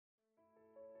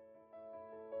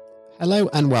Hello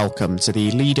and welcome to the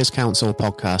Leaders Council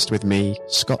podcast with me,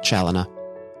 Scott Challoner.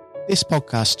 This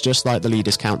podcast, just like the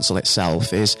Leaders Council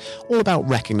itself, is all about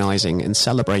recognising and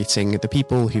celebrating the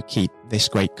people who keep this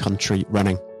great country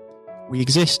running. We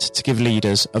exist to give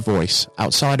leaders a voice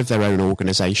outside of their own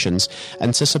organisations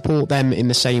and to support them in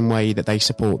the same way that they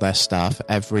support their staff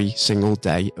every single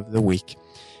day of the week.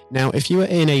 Now, if you are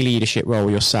in a leadership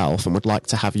role yourself and would like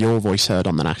to have your voice heard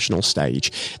on the national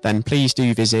stage, then please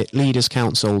do visit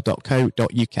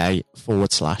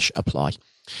leaderscouncil.co.uk/apply.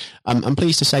 I'm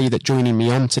pleased to say that joining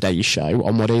me on today's show,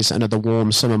 on what is another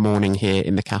warm summer morning here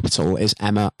in the capital, is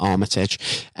Emma Armitage.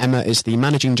 Emma is the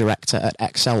Managing Director at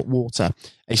Excel Water,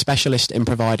 a specialist in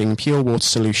providing pure water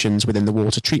solutions within the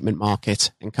water treatment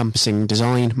market, encompassing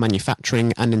design,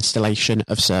 manufacturing and installation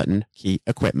of certain key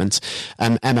equipment.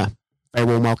 Emma, very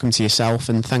warm welcome to yourself,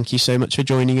 and thank you so much for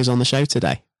joining us on the show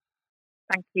today.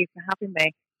 Thank you for having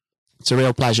me. It's a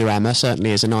real pleasure, Emma.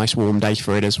 Certainly is a nice warm day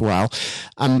for it as well.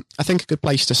 I think a good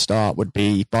place to start would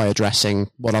be by addressing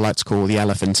what I like to call the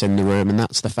elephant in the room, and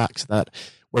that's the fact that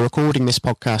we're recording this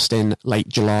podcast in late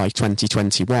July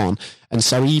 2021, and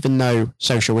so even though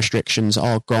social restrictions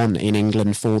are gone in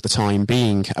England for the time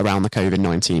being around the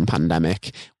COVID-19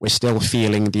 pandemic, we're still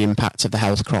feeling the impact of the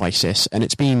health crisis, and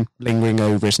it's been lingering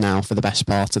over us now for the best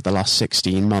part of the last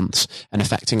 16 months and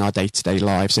affecting our day-to-day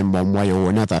lives in one way or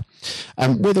another.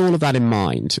 With all of that in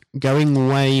mind, going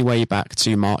way back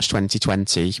to March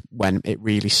 2020, when it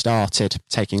really started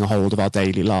taking a hold of our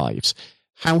daily lives,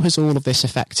 how has all of this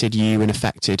affected you and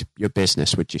affected your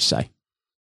business, would you say?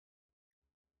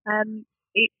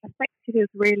 It affected us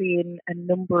really in a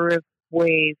number of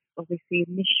ways. Obviously,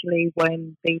 initially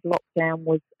when the lockdown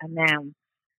was announced,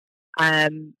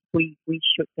 we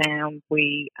shut down.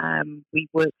 We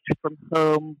worked from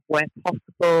home where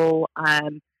possible,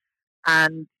 and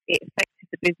it affected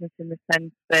the business in the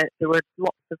sense that there were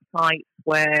lots of sites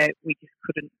where we just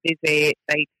couldn't visit.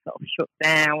 They sort of shut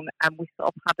down, and we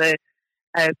sort of had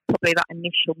probably that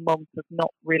initial month of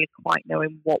not really quite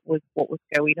knowing what was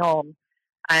going on.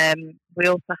 We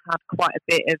also had quite a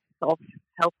bit of sort of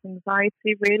health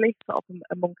anxiety, really, sort of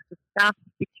amongst the staff,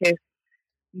 because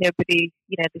nobody,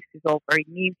 this is all very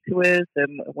new to us,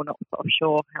 and we're not sort of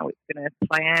sure how it's going to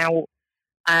play out.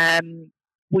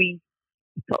 We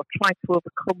sort of tried to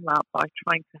overcome that by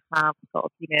trying to have sort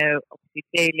of, obviously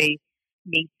daily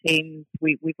meetings.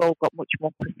 We've all got much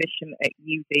more proficient at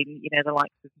using, the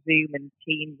likes of Zoom and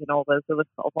Teams and all those other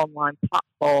sort of online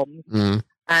platforms.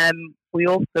 We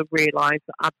also realised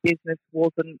that our business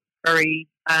wasn't very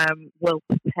well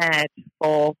prepared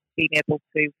for being able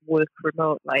to work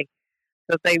remotely.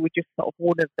 So they were just sort of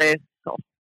one of the sort of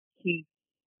key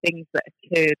things that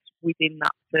occurred within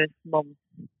that first month.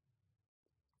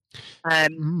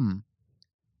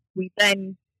 We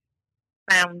then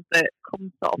found that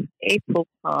come sort of April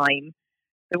time,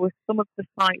 there were some of the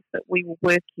sites that we were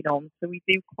working on. So we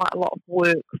do quite a lot of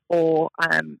work for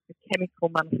the chemical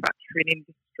manufacturing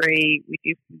industry. We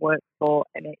do some work for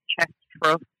NHS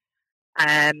Trust,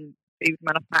 food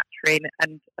manufacturing,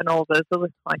 and all those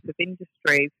other types of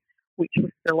industries which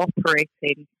were still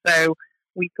operating. So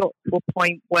we got to a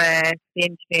point where the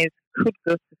engineers could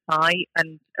go to site,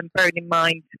 and bearing in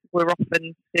mind we're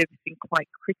often servicing quite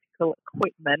critical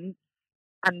equipment,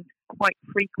 and quite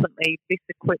frequently this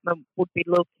equipment would be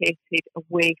located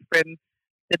away from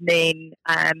the main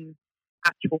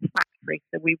actual factory.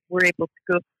 So we were able to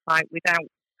go to site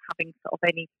without having sort of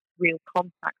any real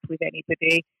contact with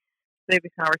anybody,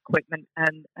 service our equipment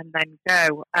and then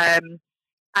go. And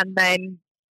then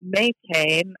May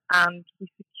came and we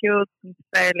secured some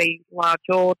fairly large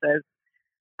orders.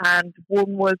 And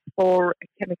one was for a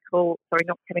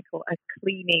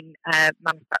cleaning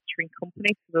manufacturing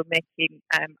company. So they're making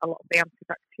a lot of the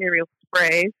antibacterial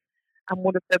sprays. And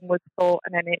one of them was for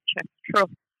an NHS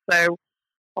trust. So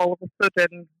all of a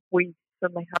sudden, we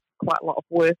suddenly had quite a lot of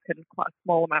work and quite a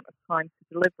small amount of time to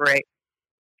deliver it.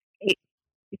 It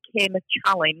became a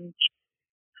challenge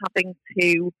having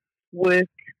to work,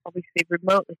 obviously,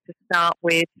 remotely to start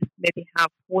with, maybe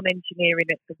have one engineer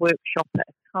in at the workshop at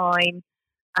a time.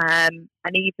 And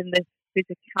even the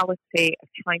physicality of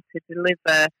trying to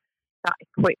deliver that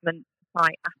equipment to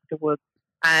site afterwards.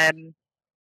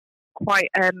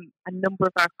 Quite a number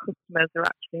of our customers are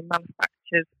actually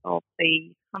manufacturers of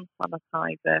the hand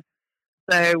sanitizer.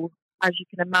 So, as you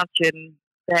can imagine,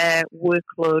 their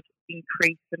workload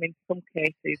increased, and in some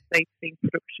cases, they've seen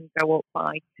production go up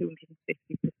by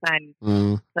 250%.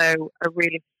 So, a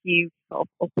really huge sort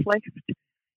of uplift.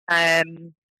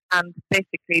 And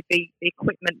basically, the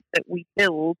equipment that we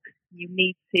build, you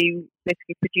need to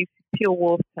basically produce pure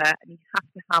water, and you have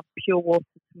to have pure water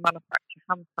to manufacture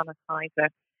hand sanitizer.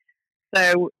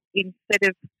 So instead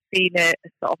of seeing a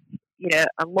sort of,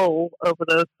 a lull over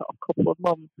those sort of couple of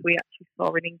months, we actually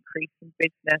saw an increase in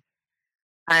business.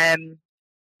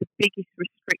 The biggest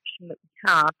restriction that we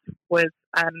had was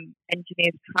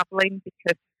engineers travelling,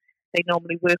 because they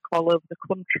normally work all over the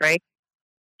country,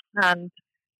 and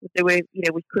they were,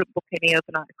 we couldn't book any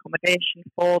overnight accommodation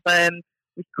for them.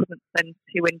 We couldn't send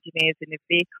two engineers in a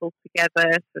vehicle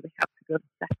together, so they had to go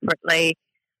separately.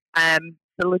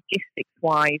 So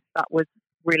logistics-wise, that was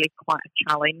really quite a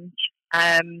challenge.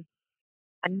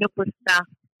 A number of staff,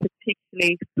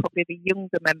 particularly probably the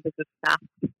younger members of staff,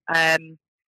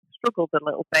 struggled a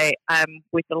little bit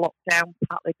with the lockdown,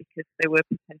 partly because they were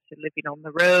potentially living on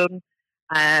their own,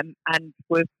 and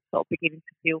were sort of beginning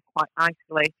to feel quite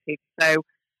isolated. So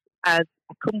as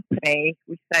a company,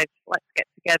 we said, let's get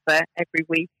together every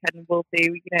week and we'll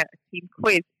do, a team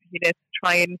quiz, to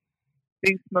try and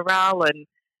boost morale and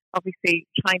obviously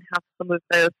try and have some of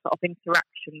those sort of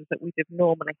interactions that we'd have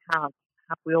normally had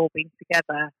we all been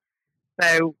together.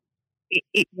 So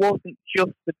it wasn't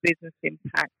just the business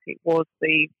impact, it was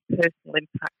the personal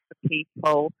impact for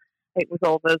people. It was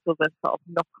all those other sort of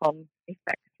knock-on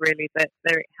effects, really, that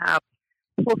it had.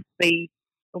 Plus the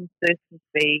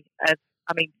uncertainty of,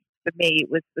 for me, it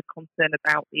was the concern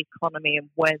about the economy and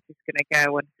where's this going to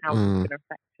go and how it's going to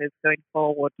affect us going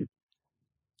forward.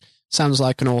 Sounds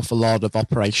like an awful lot of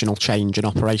operational change and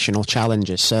operational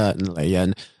challenges, certainly.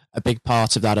 And a big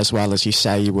part of that, as well, as you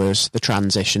say, was the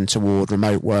transition toward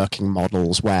remote working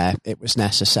models where it was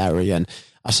necessary. And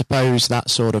I suppose that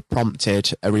sort of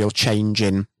prompted a real change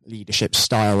in leadership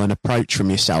style and approach from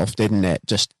yourself, didn't it?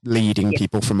 Just leading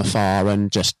people from afar and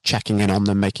just checking in on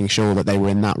them, making sure that they were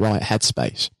in that right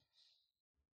headspace.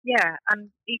 Yeah, and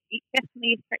it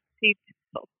definitely affected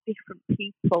sort of different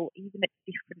people, even at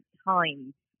different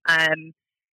times.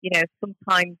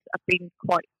 Sometimes I've been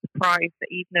quite surprised that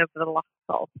even over the last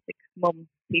sort of 6 months,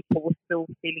 people were still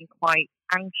feeling quite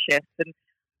anxious. And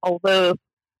although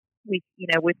we've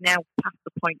now passed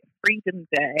the point of Freedom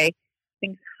Day,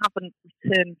 things haven't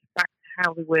returned back to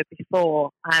how they were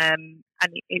before. And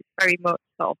it's very much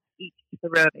sort of each to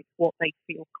their own. It's what they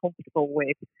feel comfortable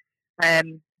with.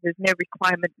 There's no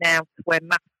requirement now to wear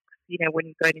masks, when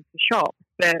you're going into shops,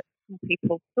 but some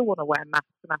people still want to wear masks,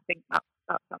 and I think that's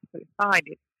absolutely fine.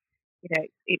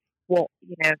 It's what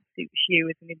suits you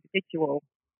as an individual.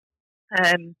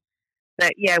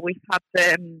 But yeah, we've had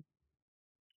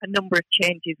a number of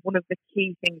changes. One of the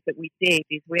key things that we did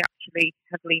is we actually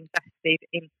heavily invested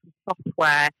in some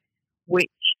software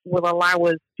which will allow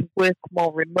us to work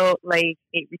more remotely.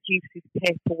 It reduces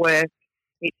paperwork.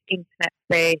 It's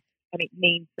internet-based, and it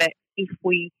means that if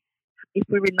we're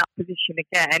in that position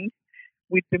again,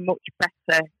 we'd be much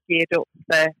better geared up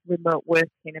for remote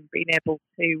working and being able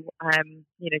to,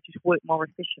 just work more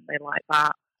efficiently like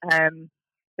that. So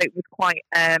it was quite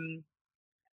a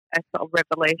sort of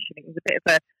revelation. It was a bit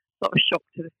of a sort of shock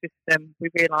to the system. We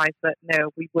realised that no,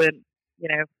 we weren't,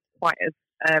 quite as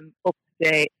up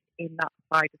to date in that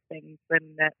side of things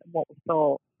than what we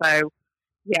thought. So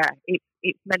yeah,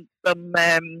 it's meant some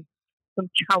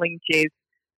challenges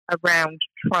around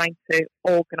trying to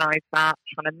organise that,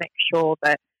 trying to make sure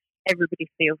that everybody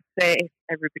feels safe,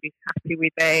 everybody's happy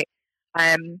with it.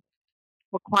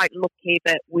 We're quite lucky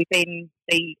that within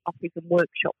the office and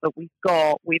workshop that we've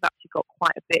actually got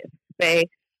quite a bit of space,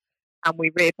 and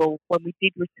we were able, when we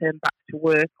did return back to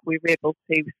work, we were able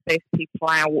to space people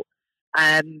out,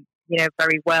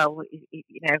 very well.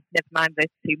 Never mind those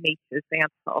 2 meters, they had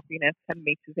sort of, 10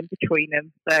 meters in between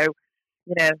them. So,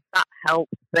 that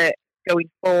helps. But going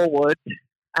forward,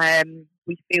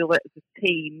 we feel that as a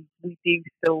team, we do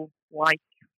still like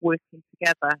working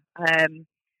together.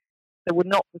 So we're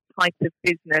not the type of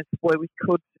business where we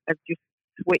could have just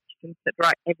switched and said,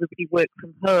 right, everybody work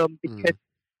from home, because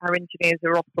our engineers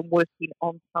are often working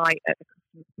on site at the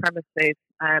customer's premises,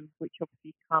 which obviously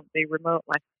you can't do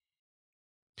remotely.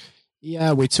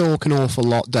 Yeah, we talk an awful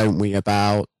lot, don't we,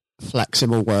 about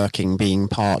flexible working being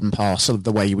part and parcel of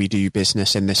the way we do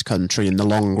business in this country in the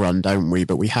long run, don't we?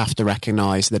 But we have to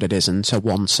recognise that it isn't a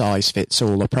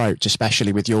one-size-fits-all approach,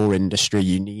 especially with your industry.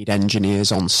 You need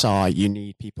engineers on site. You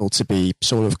need people to be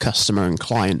sort of customer and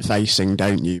client-facing,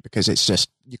 don't you? Because it's just,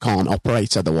 you can't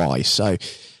operate otherwise. So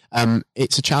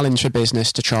it's a challenge for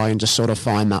business to try and just sort of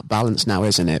find that balance now,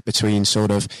 isn't it, between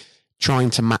sort of trying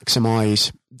to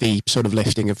maximise the sort of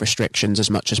lifting of restrictions as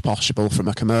much as possible from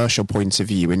a commercial point of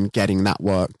view and getting that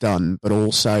work done, but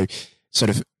also sort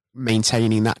of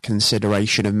maintaining that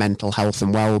consideration of mental health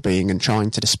and well-being and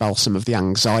trying to dispel some of the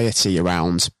anxiety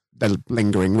around the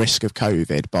lingering risk of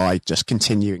COVID by just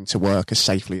continuing to work as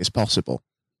safely as possible.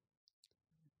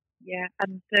 Yeah,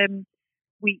 and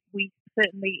we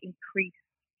certainly increased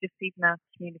just even our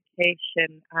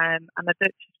communication. And I don't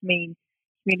just mean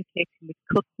communicating with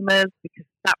customers, because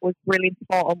that was really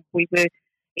important. We were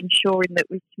ensuring that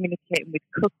we're communicating with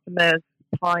customers,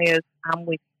 suppliers, and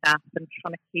with staff, and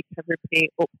trying to keep everybody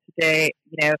up to date.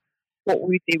 What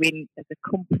we're doing as a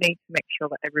company to make sure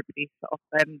that everybody sort of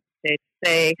stayed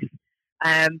safe,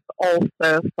 but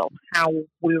also sort of how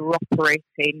we were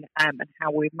operating, and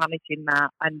how we're managing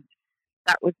that. And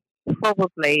that was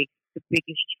probably the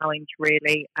biggest challenge,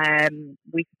 really.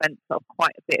 We spent sort of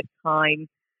quite a bit of time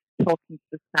talking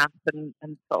to the staff and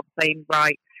sort of saying,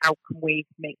 right, how can we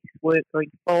make this work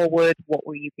going forward? What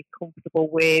will you be comfortable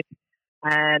with?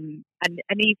 And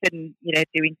even,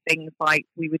 doing things like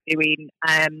we were doing,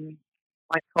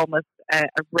 like almost a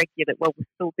regular, well, we're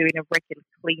still doing a regular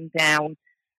clean down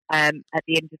at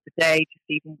the end of the day, just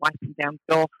even wiping down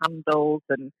door handles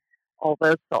and all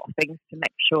those sort of things to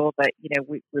make sure that,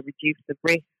 we reduce the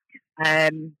risk.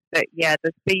 But yeah,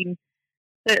 there's been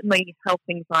certainly health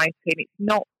anxiety, and it's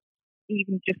not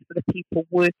even just for the people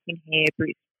working here, but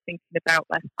it's thinking about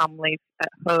their families at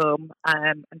home,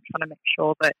 and trying to make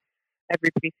sure that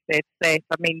everybody stays safe.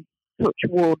 I mean, touch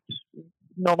wood,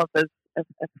 none of us have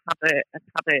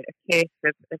had a case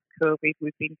of COVID.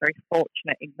 We've been very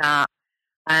fortunate in that.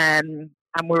 And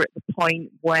we're at the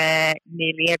point where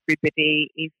nearly everybody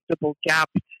is double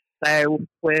jabbed. So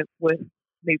we're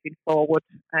moving forward.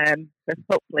 So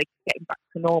hopefully getting back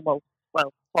to normal.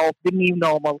 Well, or the new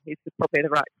normal is probably the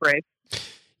right phrase.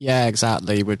 Yeah,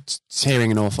 exactly. We're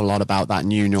hearing an awful lot about that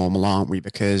new normal, aren't we?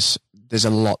 Because there's a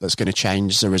lot that's going to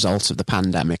change as a result of the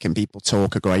pandemic, and people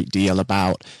talk a great deal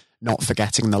about not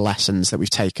forgetting the lessons that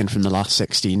we've taken from the last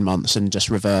 16 months and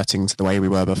just reverting to the way we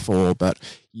were before, but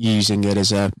using it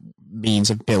as a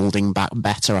means of building back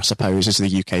better, I suppose, as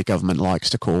the UK government likes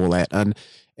to call it. And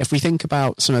if we think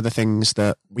about some of the things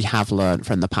that we have learned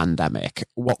from the pandemic,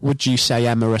 what would you say,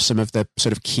 Emma, are some of the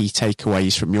sort of key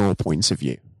takeaways from your point of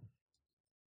view?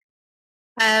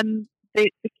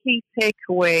 The key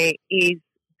takeaway is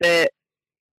that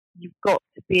you've got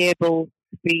to be able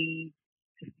to be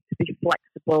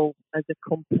flexible as a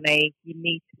company. You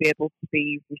need to be able to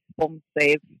be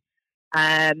responsive.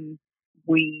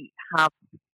 We have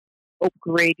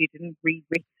upgraded and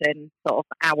rewritten sort of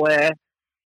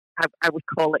I would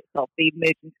call it sort of the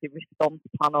emergency response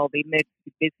plan or the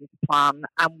emergency business plan,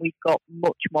 and we've got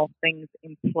much more things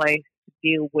in place to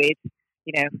deal with.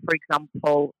 For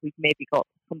example, we've maybe got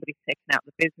somebody taken out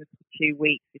of the business for 2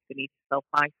 weeks if they need to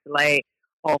self-isolate,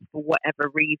 or for whatever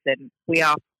reason. We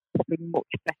are probably much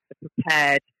better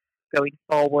prepared going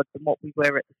forward than what we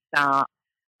were at the start.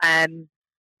 And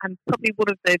probably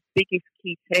one of the biggest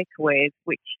key takeaways,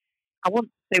 which I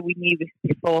won't say we knew this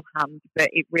beforehand, but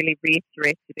it really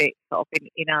reiterated it sort of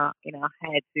in our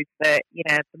heads, is that,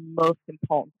 the most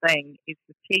important thing is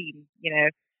the team.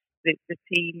 The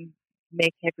team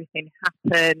make everything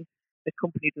happen. The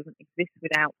company doesn't exist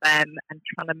without them, and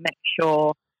trying to make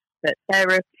sure that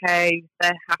they're okay,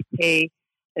 they're happy.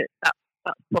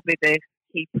 That's probably the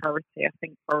key priority, I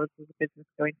think, for us as a business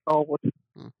going forward.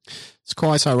 It's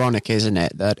quite ironic, isn't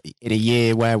it, that in a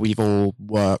year where we've all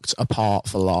worked apart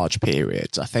for large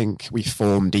periods, I think we've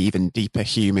formed even deeper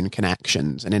human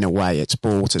connections, and in a way it's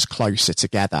brought us closer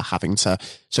together, having to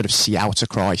sort of see out a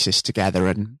crisis together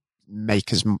and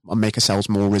make ourselves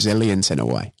more resilient in a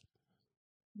way.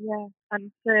 Yeah,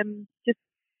 and just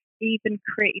even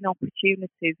creating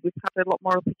opportunities. We've had a lot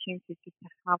more opportunities just to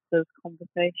have those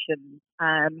conversations,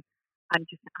 and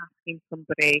just asking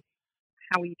somebody,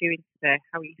 how are you doing today?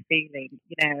 How are you feeling?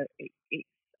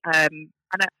 And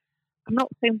I'm not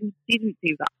saying we didn't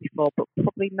do that before, but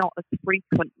probably not as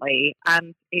frequently.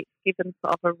 And it's given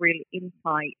sort of a real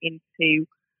insight into,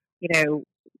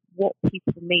 what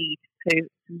people need to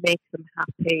make them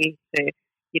happy, to,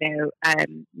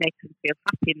 make them feel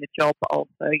happy in the job, but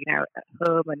also, at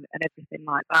home and everything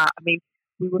like that. I mean,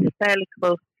 we were a fairly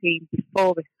close team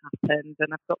before this happened,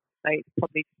 and I've got to say it's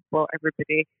probably brought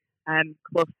everybody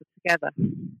closer together.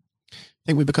 I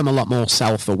think we've become a lot more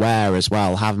self-aware as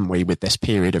well, haven't we, with this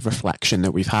period of reflection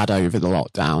that we've had over the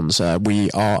lockdowns. We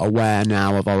are aware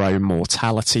now of our own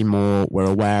mortality more. We're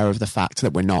aware of the fact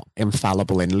that we're not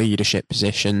infallible in leadership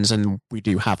positions, and we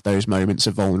do have those moments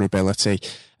of vulnerability.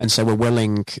 And so we're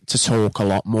willing to talk a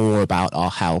lot more about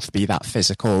our health, be that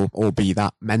physical or be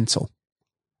that mental.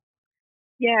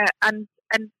 Yeah, and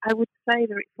I would say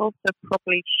that it's also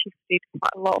probably shifted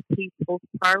quite a lot of people's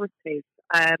priorities,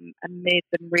 and made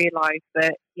them realise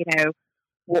that,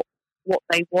 what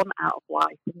they want out of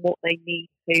life and what they need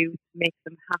to make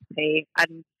them happy,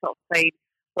 and sort of saying,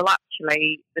 well,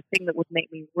 actually, the thing that would make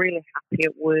me really happy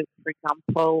at work, for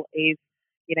example, is,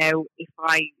 if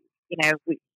I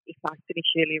if I finish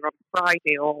earlier on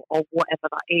Friday or whatever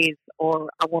that is, or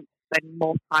I want to spend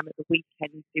more time at the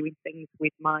weekend doing things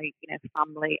with my,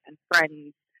 family and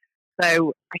friends.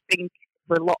 So I think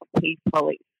for a lot of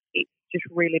people, it's just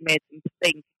really made them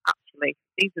think, actually,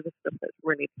 these are the stuff that's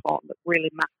really important, that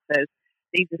really matters.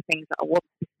 These are things that I want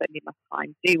to be spending my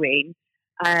time doing.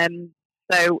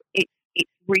 So it's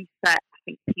reset, I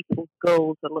think, people's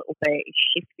goals a little bit. It's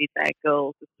shifted their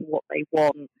goals as to what they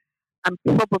want, and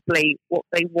probably what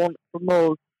they want from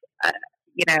us,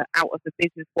 out of the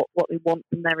business, what they want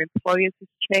from their employers has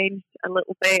changed a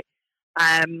little bit.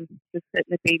 There's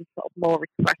certainly been sort of more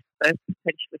requests for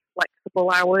potentially flexible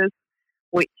hours,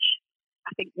 which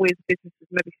I think we as businesses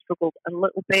maybe struggled a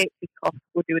little bit because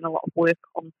we're doing a lot of work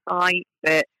on site,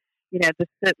 but there's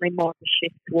certainly more of a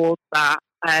shift towards that.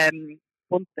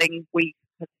 One thing we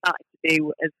have started to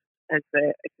do as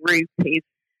a group is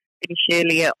finish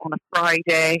earlier on a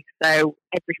Friday. So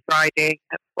every Friday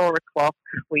at 4:00,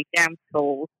 we down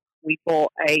tools. We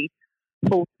bought a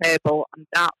pool table and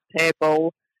dart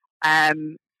table,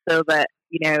 so that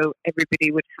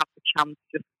everybody would have the chance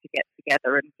just to get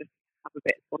together and just have a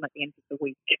bit of fun at the end of the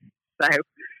week. So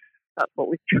that's what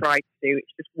we've tried to do.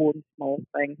 It's just one small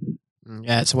thing.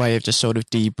 Yeah, it's a way of just sort of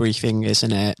debriefing,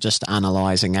 isn't it? Just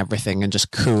analysing everything and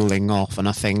just cooling off. And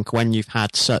I think when you've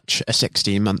had such a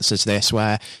 16 months as this,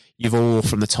 where you've all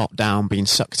from the top down been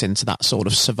sucked into that sort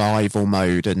of survival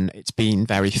mode and it's been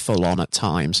very full on at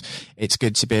times, it's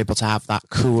good to be able to have that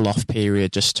cool off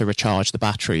period just to recharge the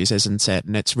batteries, isn't it?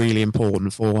 And it's really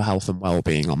important for health and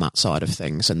well-being on that side of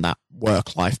things and that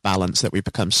work-life balance that we've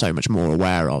become so much more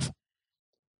aware of.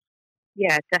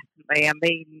 Yeah, definitely. I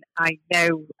mean, I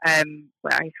know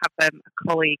where I have a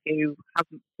colleague who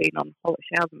hasn't been on holiday,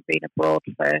 she hasn't been abroad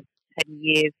for 10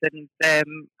 years, and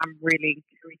I'm really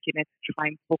encouraging her to try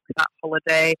and book that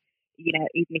holiday, even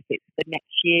if it's the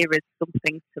next year, as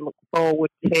something to look forward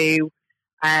to,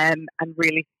 and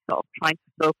really sort of trying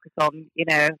to focus on,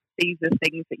 these are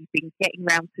things that you've been getting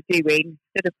around to doing,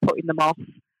 instead of putting them off.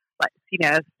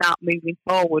 Let's, start moving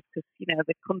forward, because,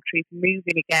 the country's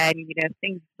moving again,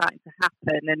 things are starting to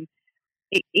happen, and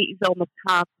it is almost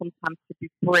hard sometimes to be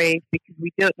brave because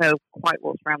we don't know quite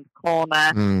what's around the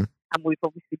corner, and we've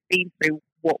obviously been through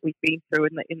what we've been through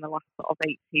in the last sort of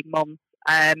 18 months,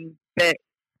 but,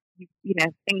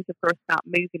 things are going to start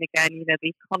moving again,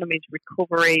 the economy's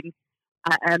recovering,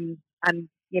 and,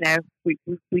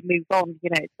 we move on,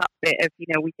 it's that bit of,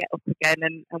 we get up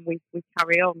again and we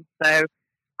carry on, so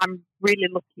I'm really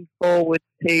looking forward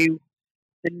to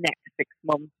the next 6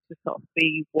 months to sort of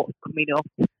see what's coming up.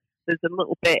 There's a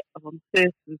little bit of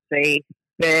uncertainty,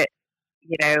 but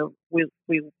we'll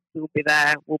be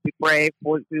there. We'll be brave.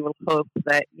 We will hope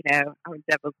that our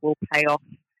endeavours will pay off.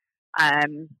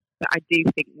 But I do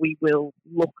think we will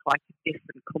look like a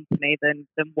different company than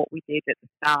what we did at the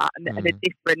start, and a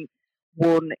different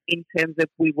one in terms of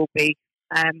we will be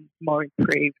more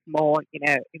improved, more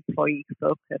employee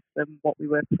focused than what we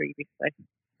were previously.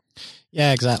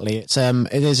 Yeah, exactly. It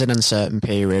is an uncertain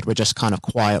period. We're just kind of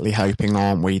quietly hoping,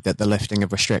 aren't we, that the lifting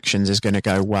of restrictions is going to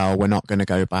go well. We're not going to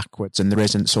go backwards, and there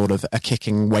isn't sort of a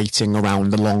kicking waiting around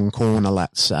the long corner,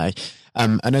 let's say.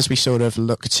 And as we sort of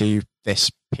look to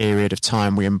this period of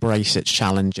time, we embrace its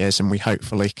challenges and we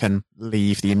hopefully can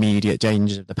leave the immediate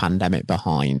dangers of the pandemic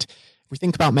behind. If we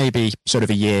think about maybe sort of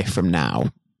a year from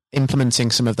now, implementing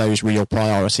some of those real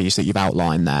priorities that you've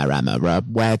outlined there, Emma,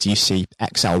 where do you see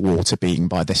XL Water being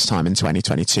by this time in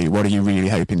 2022? What are you really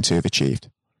hoping to have achieved?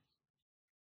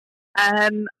 I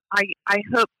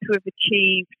hope to have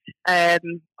achieved,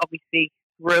 obviously,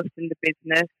 growth in the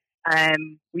business.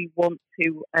 We want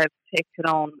to have taken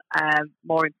on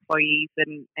more employees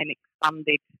and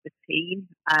expanded the team,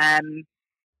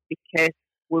 because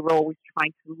we're always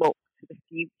trying to look to the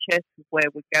future, to where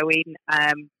we're going.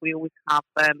 We always have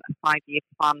a 5-year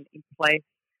plan in place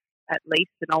at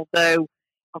least, and although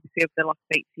obviously over the last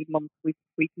 18 months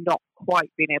we've not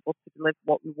quite been able to deliver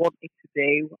what we wanted to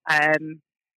do,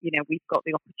 we've got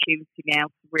the opportunity now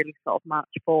to really sort of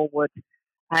march forward.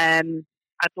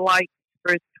 I'd like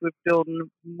for us to have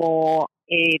done more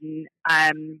in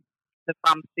the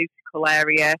pharmaceutical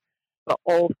area, but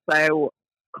also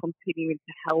continuing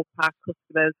to help our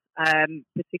customers,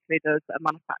 particularly those that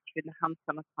are manufacturing the hand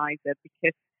sanitizer,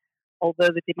 because although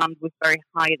the demand was very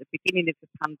high at the beginning of the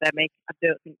pandemic, I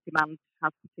don't think demand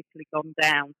has particularly gone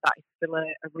down. That is still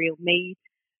a real need.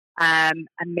 And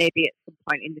maybe at some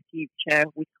point in the future,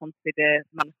 we consider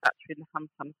manufacturing the hand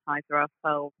sanitizer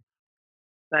ourselves.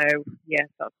 So, yes,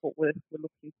 that's what we're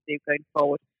looking to do going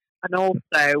forward. And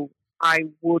also, I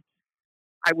would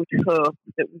hope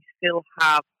that we still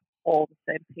have all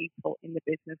the same people in the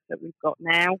business that we've got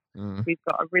now. Mm. We've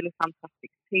got a really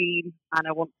fantastic team, and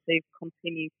I want to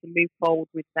continue to move forward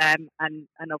with them and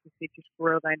obviously just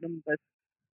grow their numbers.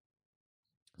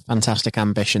 Fantastic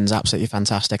ambitions, absolutely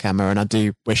fantastic, Emma, and I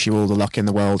do wish you all the luck in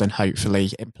the world in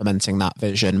hopefully implementing that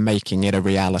vision, making it a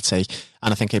reality.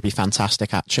 And I think it'd be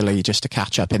fantastic actually just to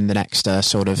catch up in the next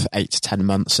sort of 8 to 10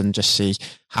 months and just see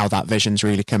how that vision's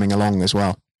really coming along as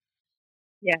well.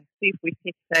 Yeah, see if we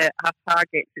hit our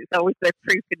targets. It's always the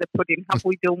proof in the pudding. Have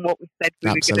we done what we said we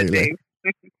were going to do?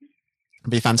 It'd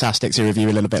be fantastic to review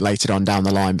a little bit later on down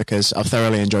the line, because I've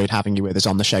thoroughly enjoyed having you with us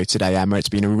on the show today, Emma. It's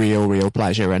been a real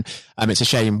pleasure, and it's a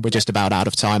shame we're just about out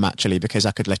of time actually, because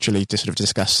I could literally just sort of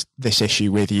discuss this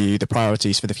issue with you, the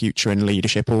priorities for the future and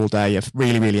leadership all day. I've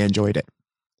really enjoyed it.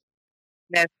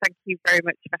 No, thank you very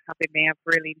much for having me. I've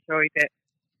really enjoyed it.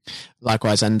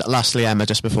 Likewise, and lastly, Emma,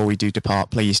 just before we do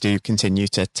depart, please do continue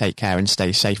to take care and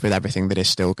stay safe with everything that is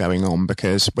still going on,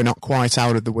 because we're not quite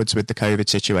out of the woods with the COVID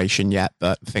situation yet,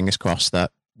 but fingers crossed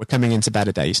that we're coming into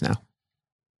better days now.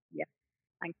 Yeah,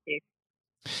 thank you.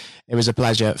 It was a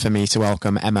pleasure for me to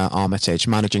welcome Emma Armitage,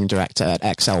 Managing Director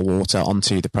at XL Water,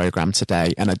 onto the programme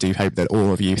today, and I do hope that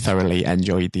all of you thoroughly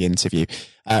enjoyed the interview.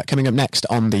 Coming up next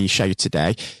on the show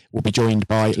today, we'll be joined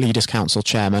by Leaders' Council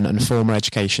Chairman and former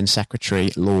Education Secretary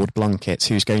Lord Blunkett,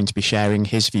 who's going to be sharing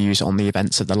his views on the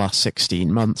events of the last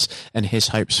 16 months and his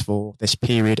hopes for this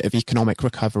period of economic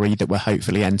recovery that we're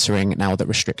hopefully entering now that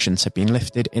restrictions have been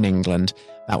lifted in England.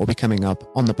 That will be coming up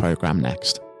on the programme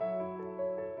next.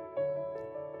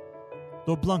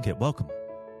 Lord Blunkett, welcome.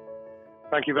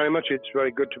 Thank you very much. It's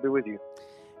very good to be with you.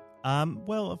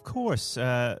 Well, of course,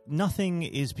 nothing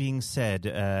is being said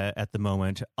at the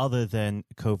moment other than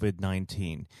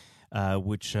COVID-19,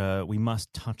 which we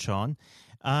must touch on.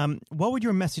 What would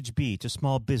your message be to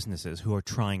small businesses who are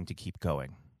trying to keep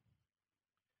going?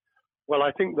 Well,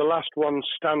 I think the last ones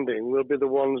standing will be the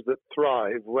ones that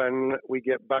thrive when we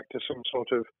get back to some sort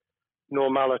of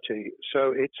normality.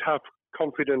 So it's have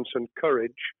confidence and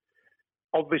courage.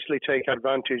 Obviously take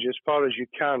advantage as far as you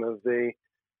can of the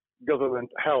government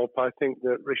help. I think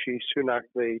that Rishi Sunak,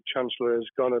 the Chancellor, has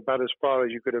gone about as far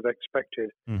as you could have expected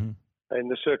in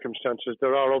the circumstances.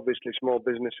 There are obviously small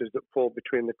businesses that fall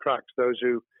between the cracks. Those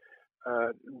who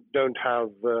don't have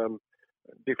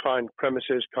defined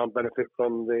premises can't benefit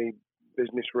from the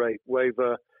business rate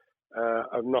waiver,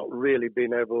 have not really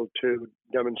been able to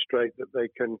demonstrate that they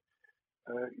can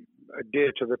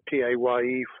adhere to the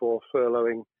PAYE for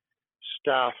furloughing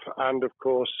staff, and of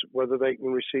course whether they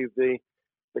can receive the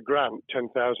grant,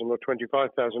 10,000 or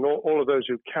 25,000. All of those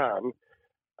who can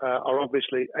are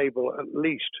obviously able at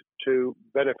least to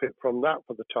benefit from that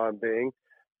for the time being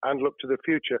and look to the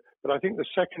future. But I think the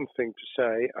second thing to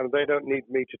say, and they don't need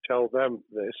me to tell them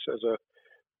this as a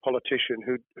politician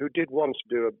who did once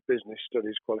do a business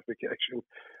studies qualification,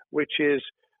 which is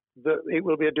that it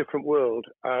will be a different world,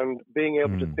 and being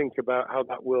able to think about how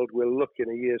that world will look in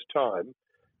a year's time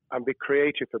and be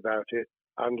creative about it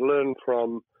and learn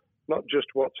from not just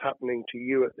what's happening to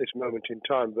you at this moment in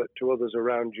time, but to others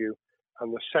around you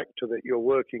and the sector that you're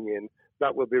working in,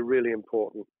 that will be really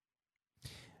important.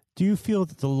 Do you feel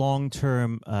that the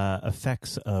long-term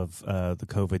effects of the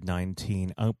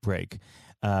COVID-19 outbreak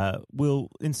will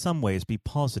in some ways be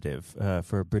positive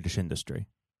for British industry?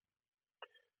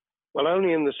 Well,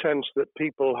 only in the sense that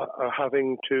people are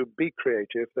having to be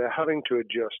creative, they're having to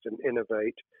adjust and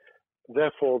innovate.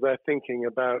 Therefore, they're thinking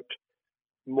about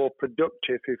more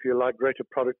productive, if you like, greater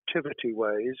productivity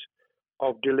ways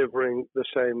of delivering the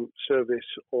same service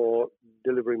or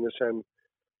delivering the same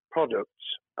products.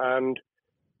 And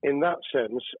in that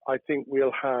sense, I think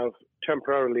we'll have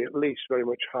temporarily at least very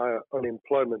much higher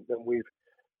unemployment than we've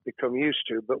become used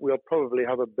to, but we'll probably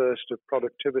have a burst of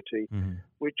productivity,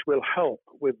 which will help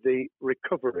with the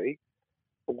recovery.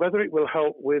 Whether it will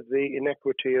help with the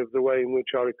inequity of the way in which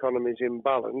our economy is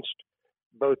imbalanced,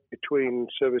 both between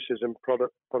services and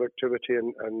productivity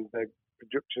and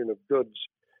production of goods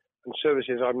and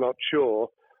services, I'm not sure.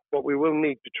 What we will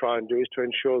need to try and do is to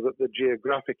ensure that the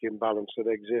geographic imbalance that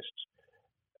exists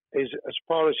is, as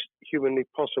far as humanly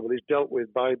possible, is dealt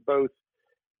with by both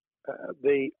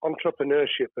the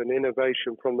entrepreneurship and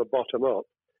innovation from the bottom up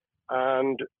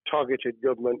and targeted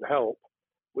government help,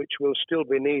 which will still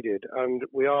be needed. And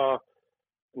we are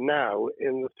now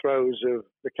in the throes of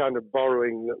the kind of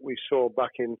borrowing that we saw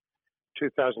back in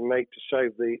 2008 to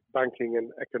save the banking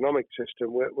and economic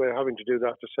system. We're having to do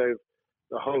that to save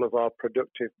the whole of our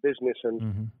productive business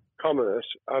and commerce,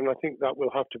 and I think that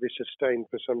will have to be sustained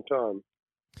for some time.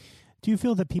 Do you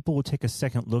feel that people will take a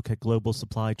second look at global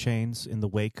supply chains in the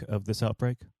wake of this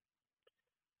outbreak?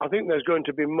 I think there's going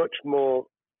to be much more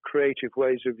creative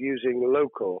ways of using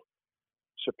local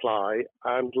supply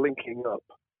and linking up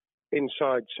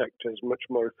inside sectors much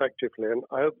more effectively. And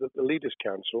I hope that the Leaders'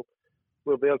 Council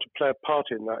will be able to play a part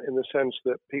in that, in the sense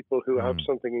that people who have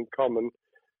something in common,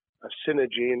 a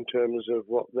synergy in terms of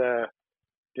what they're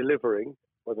delivering,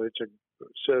 whether it's a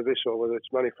service or whether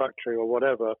it's manufacturing or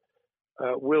whatever,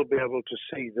 will be able to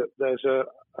see that there's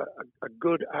a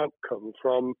good outcome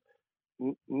from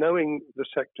knowing the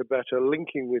sector better,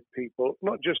 linking with people,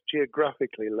 not just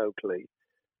geographically, locally,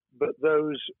 but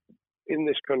those in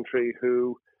this country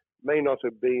who may not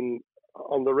have been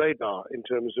on the radar in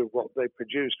terms of what they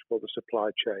produced for the supply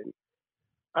chain.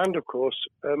 And of course,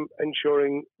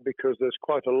 ensuring, because there's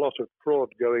quite a lot of fraud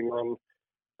going on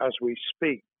as we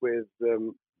speak, with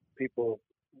people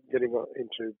getting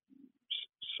into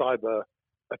cyber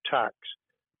attacks,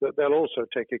 that they'll also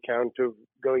take account of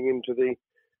going into the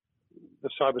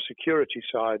cybersecurity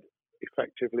side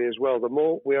effectively as well. The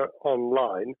more we are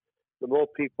online, the more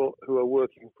people who are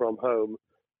working from home,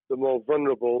 the more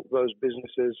vulnerable those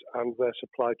businesses and their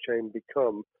supply chain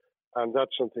become. And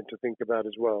that's something to think about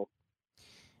as well.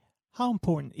 How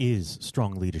important is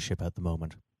strong leadership at the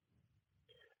moment?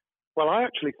 Well, I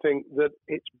actually think that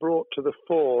it's brought to the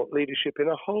fore leadership in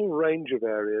a whole range of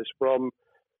areas, from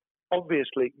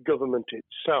obviously government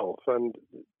itself, and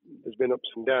there's been ups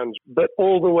and downs, but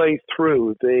all the way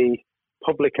through the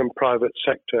public and private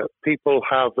sector. People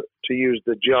have, to use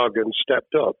the jargon,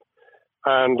 stepped up,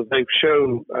 and they've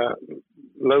shown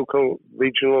local,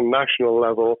 regional, national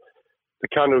level the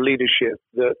kind of leadership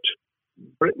that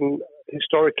Britain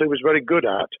historically was very good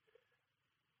at.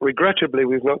 Regrettably,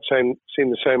 we've not seen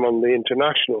the same on the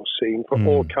international scene for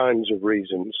all kinds of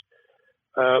reasons,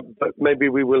 but maybe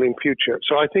we will in future.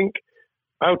 So I think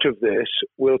out of this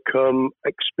will come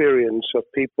experience of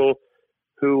people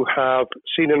who have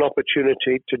seen an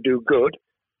opportunity to do good,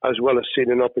 as well as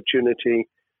seen an opportunity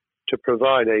to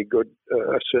provide a good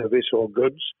service or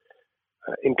goods,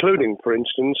 including, for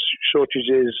instance,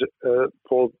 shortages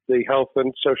for the health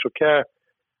and social care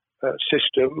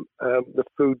system, the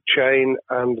food chain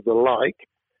and the like,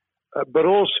 but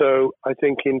also I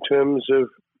think in terms of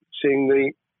seeing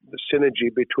the synergy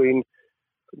between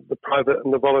the private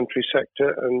and the voluntary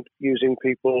sector, and using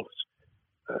people's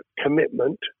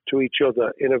commitment to each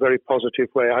other in a very positive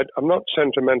way. I'm not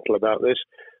sentimental about this.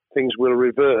 Things will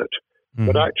revert.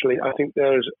 But actually, I think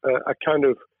there's a kind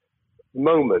of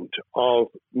moment of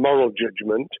moral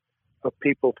judgment, of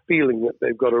people feeling that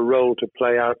they've got a role to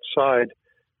play outside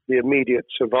the immediate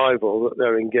survival that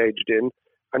they're engaged in.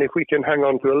 And if we can hang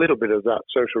on to a little bit of that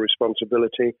social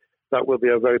responsibility, that will be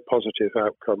a very positive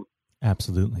outcome.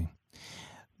 Absolutely.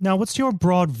 Now, what's your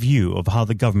broad view of how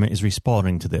the government is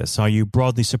responding to this? Are you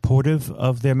broadly supportive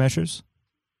of their measures?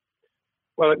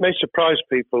 Well, it may surprise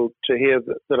people to hear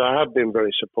that I have been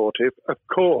very supportive. Of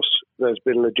course, there's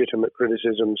been legitimate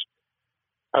criticisms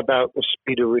about the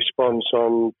speed of response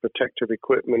on protective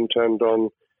equipment and on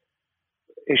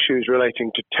issues relating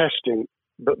to testing.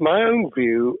 But my own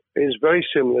view is very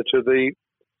similar to the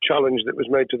challenge that was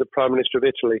made to the Prime Minister of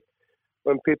Italy,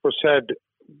 when people said,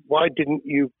 why didn't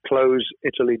you close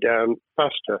Italy down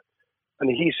faster? And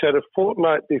he said, a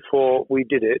fortnight before we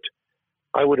did it,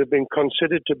 I would have been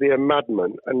considered to be a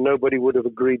madman, and nobody would have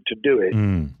agreed to do it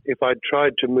if I'd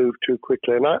tried to move too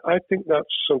quickly. And I think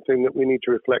that's something that we need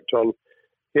to reflect on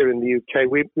here in the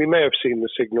UK. We may have seen the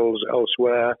signals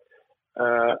elsewhere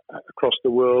across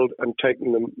the world and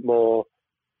taken them more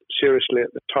seriously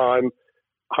at the time.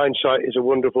 Hindsight is a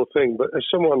wonderful thing, but as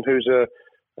someone who's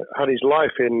had his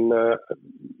life in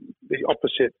the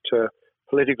opposite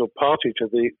political party to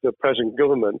the present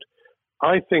government,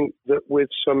 I think that with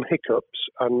some hiccups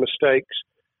and mistakes,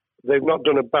 they've not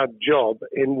done a bad job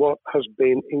in what has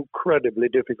been incredibly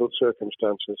difficult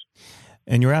circumstances.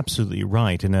 And you're absolutely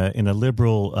right. In a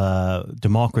liberal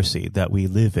democracy that we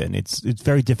live in, it's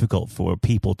very difficult for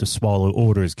people to swallow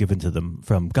orders given to them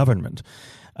from government.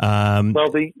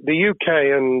 Well, the UK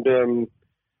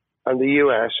and the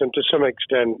US, and to some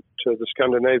extent the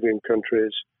Scandinavian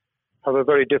countries, have a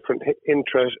very different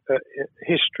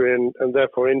history and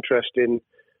therefore interest in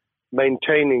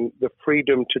maintaining the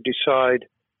freedom to decide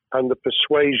and the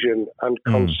persuasion and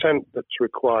consent that's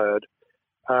required.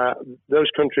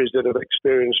 Those countries that have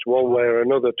experienced one way or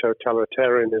another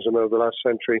totalitarianism over the last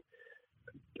century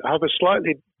have a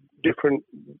slightly different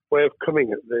way of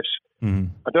coming at this.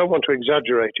 I don't want to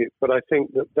exaggerate it, but I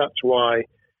think that that's why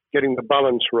getting the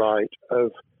balance right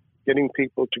of getting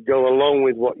people to go along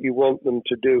with what you want them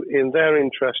to do in their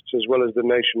interests as well as the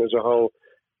nation as a whole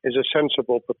is a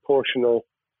sensible, proportional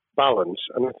balance.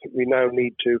 And I think we now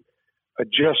need to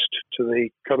adjust to the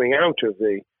coming out of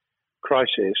the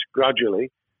crisis gradually,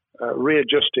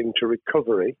 readjusting to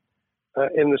recovery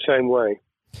in the same way.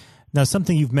 Now,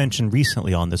 something you've mentioned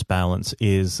recently on this balance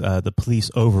is the police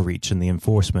overreach in the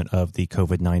enforcement of the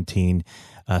COVID-19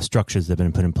 structures that have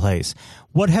been put in place.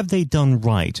 What have they done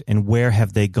right, and where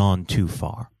have they gone too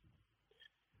far?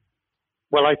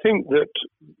 Well, I think that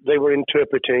they were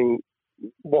interpreting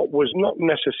what was not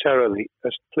necessarily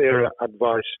as clear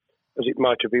advice as it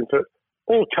might have been for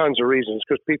all kinds of reasons,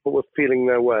 because people were feeling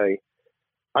their way.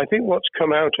 I think what's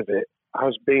come out of it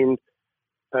has been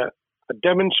a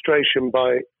demonstration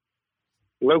by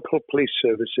local police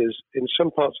services in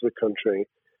some parts of the country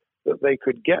that they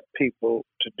could get people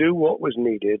to do what was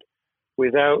needed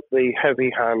without the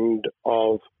heavy hand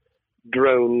of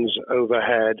drones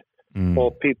overhead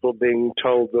or people being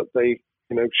told that they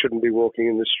shouldn't be walking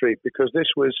in the street, because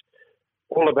this was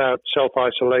all about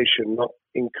self-isolation, not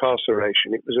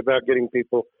incarceration. It was about getting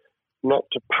people not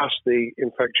to pass the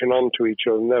infection on to each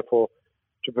other and therefore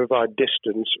to provide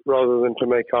distance rather than to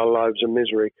make our lives a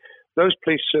misery. Those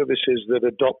police services that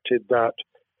adopted that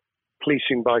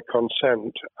policing by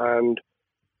consent and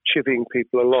chivying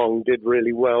people along did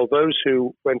really well. Those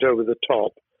who went over the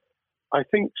top, I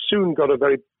think, soon got a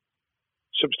very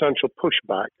substantial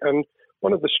pushback. And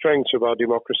one of the strengths of our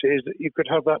democracy is that you could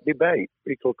have that debate.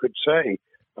 People could say,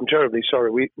 I'm terribly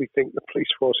sorry, we think the police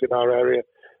force in our area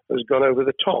has gone over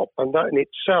the top. And that in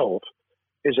itself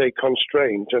is a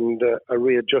constraint and a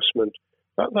readjustment.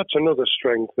 That's another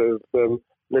strength of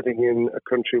living in a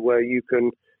country where you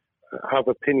can have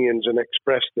opinions and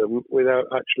express them without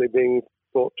actually being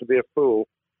thought to be a fool.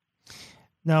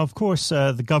 Now, of course,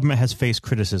 the government has faced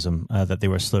criticism that they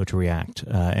were slow to react,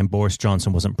 and Boris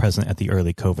Johnson wasn't present at the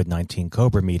early COVID-19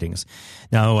 COBRA meetings.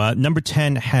 Now, Number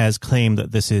 10 has claimed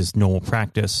that this is normal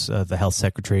practice. The health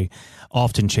secretary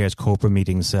often chairs COBRA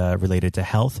meetings related to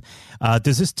health.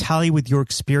 Does this tally with your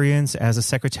experience as a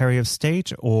Secretary of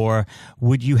State, or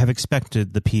would you have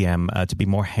expected the PM to be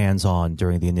more hands-on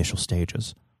during the initial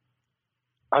stages?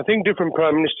 I think different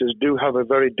prime ministers do have a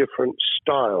very different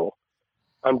style.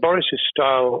 And Boris's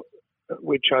style,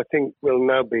 which I think will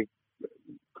now be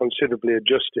considerably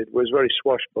adjusted, was very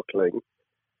swashbuckling.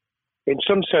 In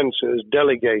some senses,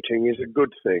 delegating is a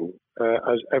good thing,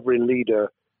 as every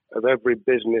leader of every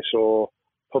business or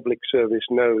public service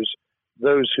knows.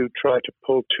 Those who try to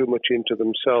pull too much into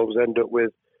themselves end up with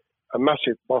a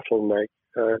massive bottleneck,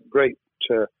 great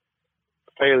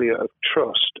failure of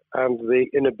trust, and the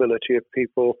inability of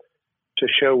people to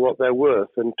show what they're worth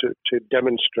and to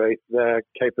demonstrate their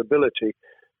capability.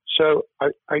 So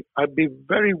I'd be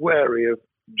very wary of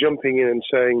jumping in and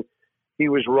saying he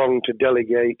was wrong to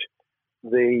delegate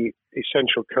the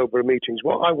essential COBRA meetings.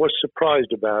 What I was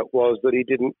surprised about was that he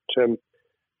didn't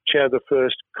chair the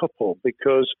first couple,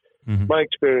 because my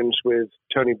experience with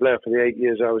Tony Blair for the 8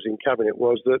 years I was in Cabinet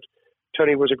was that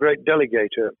Tony was a great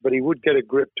delegator, but he would get a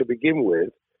grip to begin with,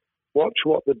 watch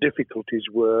what the difficulties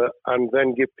were, and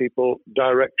then give people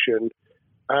direction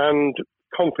and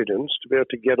confidence to be able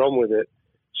to get on with it.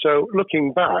 So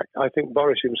looking back, I think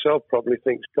Boris himself probably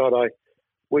thinks, God, I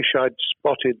wish I'd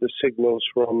spotted the signals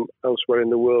from elsewhere in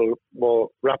the world more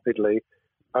rapidly,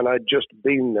 and I'd just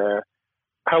been there.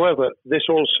 However, this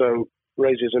also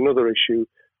raises another issue.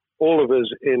 All of us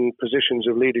in positions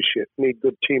of leadership need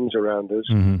good teams around us.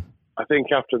 I think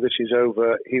after this is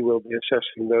over, he will be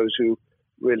assessing those who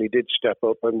really did step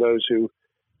up and those who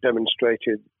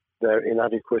demonstrated their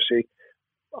inadequacy.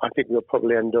 I think we'll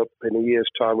probably end up in a year's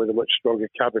time with a much stronger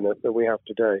cabinet than we have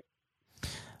today.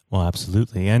 Well,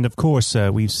 absolutely. And of course,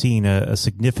 we've seen a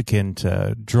significant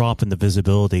drop in the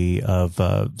visibility of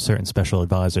certain special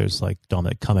advisors like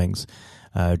Dominic Cummings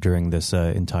during this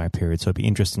entire period. So it'd be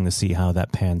interesting to see how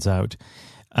that pans out.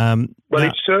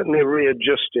 It's certainly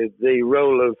readjusted the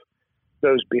role of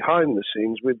those behind the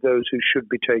scenes with those who should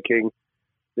be taking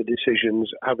the decisions,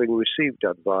 having received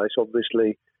advice.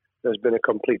 Obviously, there's been a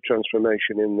complete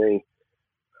transformation in the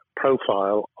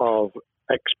profile of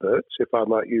experts, if I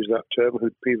might use that term,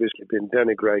 who'd previously been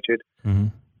denigrated.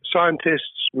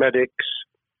 Scientists, medics,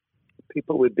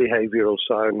 people with behavioral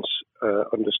science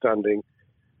understanding.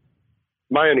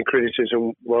 My only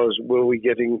criticism was, were we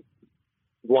getting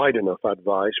wide enough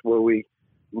advice? Were we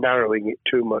narrowing it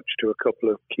too much to a couple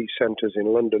of key centres in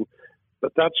London?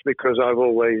 But that's because I've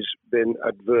always been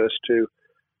adverse to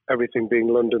everything being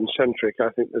London-centric. I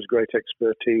think there's great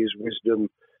expertise, wisdom,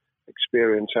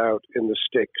 experience out in the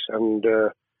sticks, and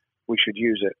we should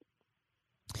use it.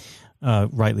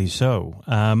 Rightly so.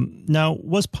 Now,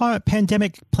 was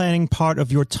pandemic planning part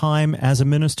of your time as a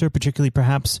minister, particularly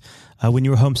perhaps when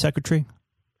you were Home Secretary?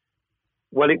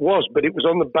 Well, it was, but it was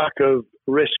on the back of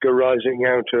risk arising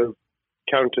out of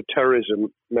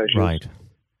counter-terrorism measures. Right.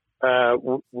 I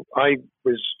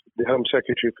was the Home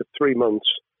Secretary for 3 months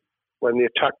when the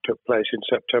attack took place in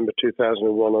September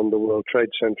 2001 on the World Trade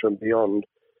Center and beyond.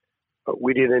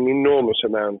 We did an enormous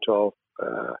amount of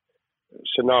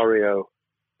scenario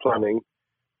planning,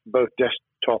 both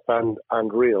desktop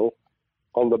and real.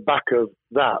 On the back of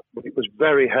that, it was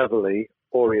very heavily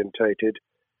orientated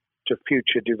to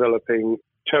future developing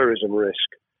terrorism risk.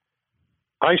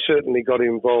 I certainly got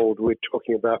involved with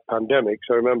talking about pandemics.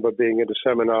 I remember being at a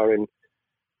seminar in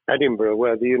Edinburgh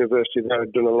where the university there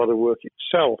had done a lot of work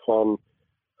itself on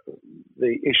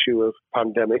the issue of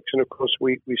pandemics. And of course,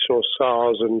 we saw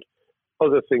SARS and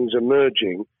other things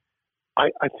emerging. I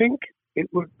think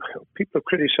people have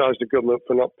criticized the government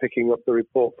for not picking up the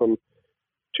report from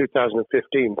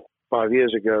 2015, 5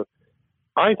 years ago.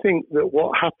 I think that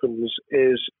what happens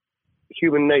is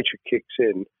human nature kicks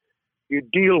in. You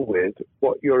deal with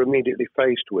what you're immediately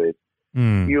faced with.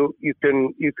 You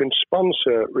can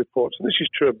sponsor reports, and this is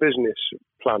true of business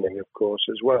planning, of course,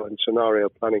 as well, and scenario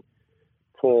planning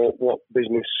for what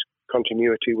business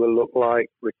continuity will look like,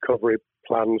 recovery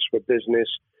plans for business,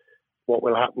 what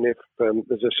will happen if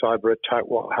there's a cyber attack,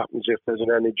 what happens if there's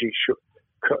an energy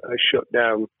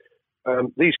shutdown.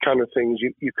 These kind of things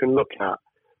you can look at,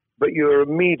 but you're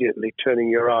immediately turning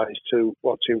your eyes to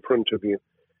what's in front of you.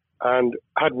 And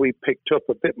had we picked up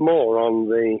a bit more on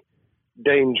the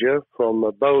danger from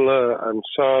Ebola and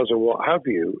SARS and what have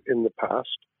you in the past,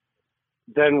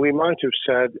 then we might have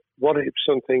said, what if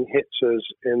something hits us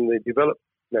in the developed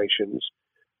nations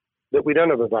that we don't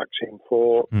have a vaccine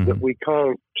for, that we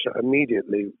can't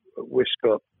immediately whisk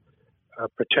up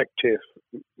protective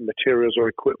materials or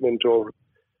equipment or,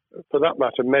 for that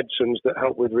matter, medicines that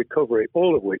help with recovery,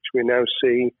 all of which we now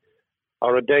see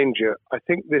are a danger. I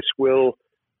think this will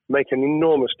make an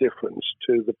enormous difference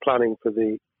to the planning for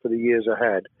the years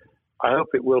ahead. I hope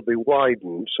it will be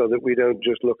widened so that we don't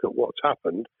just look at what's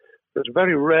happened, but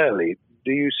very rarely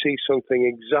do you see something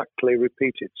exactly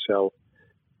repeat itself.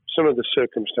 Some of the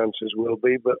circumstances will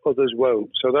be, but others won't.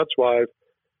 So that's why I've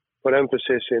put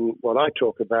emphasis in what I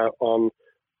talk about on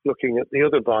looking at the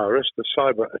other virus, the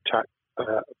cyber attack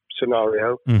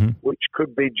scenario, which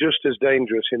could be just as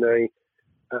dangerous in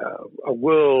a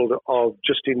world of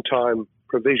just-in-time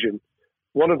provision.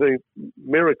 One of the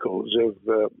miracles of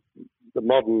the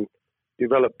modern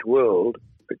developed world,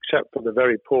 except for the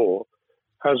very poor,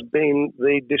 has been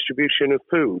the distribution of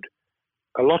food.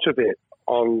 A lot of it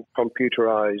on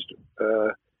computerized,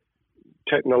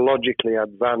 technologically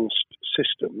advanced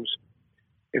systems.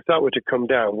 If that were to come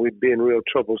down, we'd be in real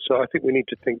trouble. So I think we need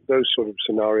to think those sort of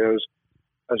scenarios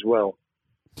as well.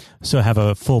 So have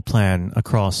a full plan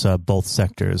across both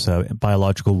sectors,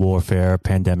 biological warfare,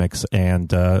 pandemics, and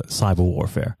cyber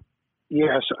warfare.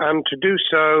 Yes, and to do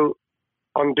so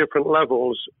on different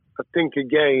levels. I think,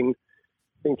 again,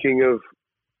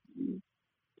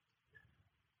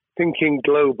 thinking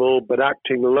global but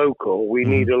acting local, we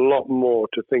need a lot more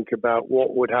to think about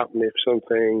what would happen if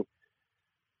something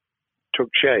took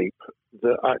shape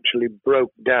that actually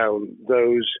broke down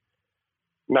those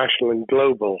national and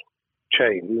global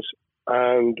chains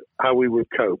and how we would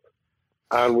cope.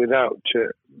 And without,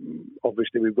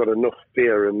 obviously, we've got enough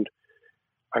fear and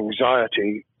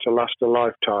anxiety to last a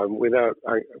lifetime. Without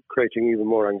creating even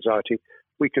more anxiety,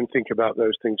 we can think about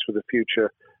those things for the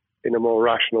future in a more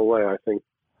rational way, I think.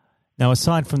 Now,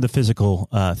 aside from the physical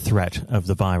threat of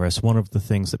the virus, one of the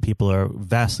things that people are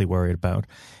vastly worried about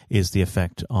is the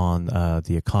effect on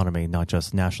the economy, not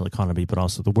just the national economy, but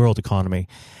also the world economy.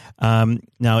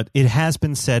 Now, it has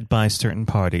been said by certain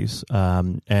parties,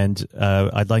 and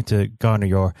I'd like to garner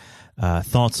your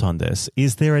thoughts on this.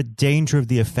 Is there a danger of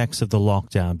the effects of the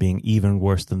lockdown being even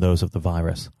worse than those of the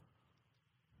virus?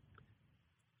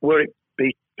 Were it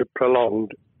be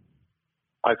prolonged,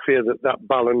 I fear that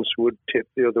balance would tip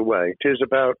the other way. It is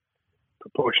about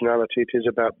proportionality. It is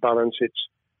about balance. It's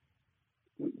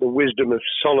the wisdom of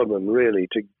Solomon, really,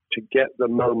 to get the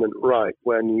moment right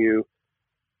when you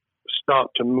start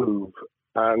to move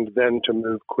and then to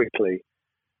move quickly.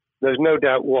 There's no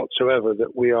doubt whatsoever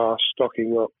that we are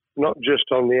stocking up, not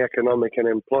just on the economic and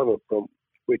employment front,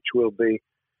 which will be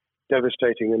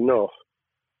devastating enough,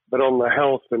 but on the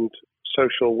health and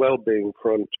social well-being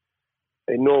front,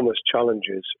 enormous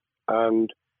challenges, and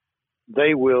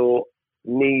they will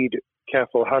need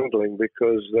careful handling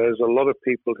because there's a lot of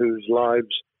people whose lives,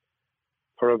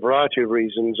 for a variety of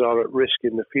reasons, are at risk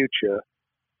in the future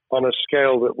on a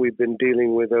scale that we've been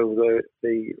dealing with over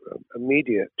the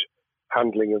immediate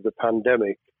handling of the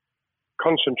pandemic,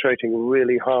 concentrating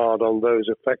really hard on those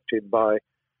affected by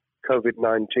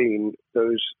COVID-19,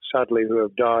 those sadly who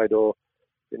have died or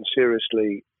been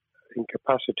seriously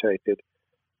incapacitated.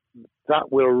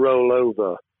 that will roll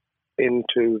over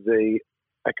into the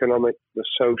economic, the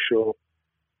social,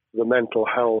 the mental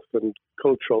health and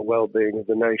cultural well-being of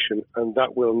the nation, and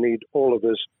that will need all of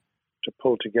us to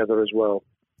pull together as well.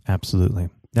 Absolutely.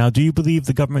 Now, do you believe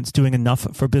the government's doing enough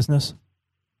for business?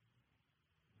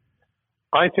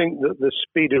 I think that the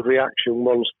speed of reaction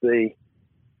once the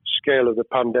scale of the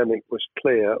pandemic was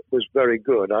clear was very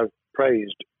good. I've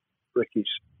praised Rishi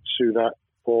Sunak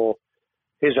for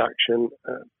his action.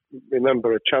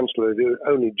 Remember, a chancellor who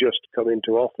only just come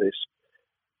into office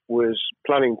was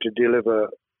planning to deliver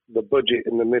the budget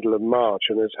in the middle of March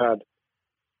and has had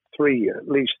at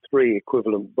least three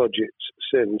equivalent budgets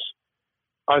since.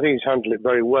 I think he's handled it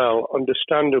very well.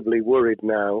 Understandably worried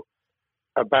now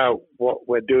about what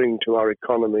we're doing to our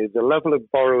economy. The level of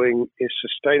borrowing is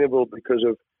sustainable because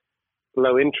of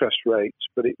low interest rates,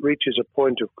 but it reaches a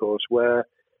point, of course, where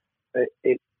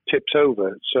it tips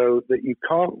over so that you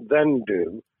can't then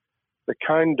do the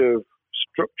kind of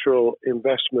structural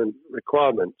investment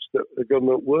requirements that the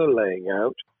government were laying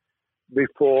out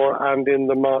before and in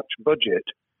the March budget.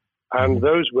 And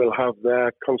those will have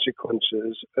their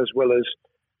consequences as well as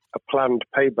a planned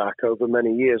payback over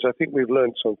many years. I think we've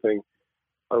learned something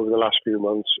over the last few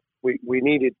months. We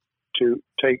needed to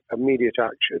take immediate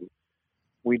action.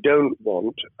 We don't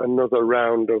want another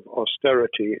round of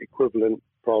austerity equivalent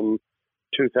from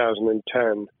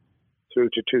 2010 through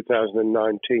to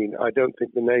 2019. I don't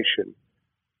think the nation,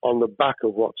 on the back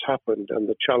of what's happened and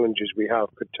the challenges we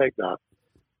have, could take that.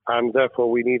 And therefore,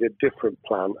 we need a different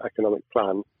plan, economic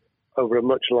plan, over a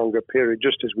much longer period,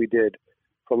 just as we did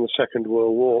from the Second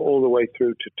World War all the way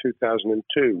through to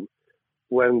 2002,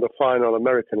 when the final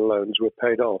American loans were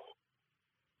paid off.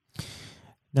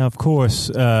 Now, of course,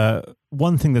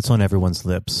 one thing that's on everyone's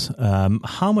lips,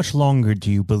 how much longer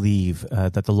do you believe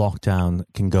that the lockdown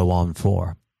can go on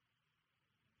for?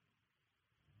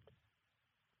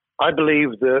 I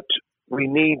believe that we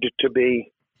need to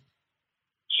be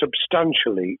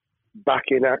substantially back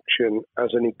in action as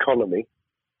an economy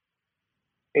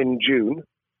in June.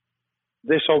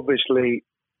 This obviously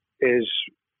is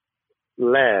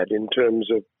led in terms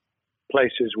of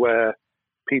places where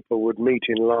people would meet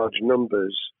in large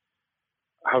numbers,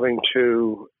 having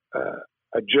to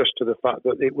adjust to the fact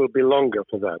that it will be longer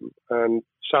for them. And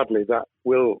sadly, that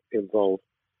will involve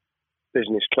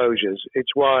business closures.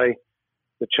 It's why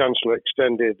the Chancellor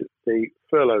extended the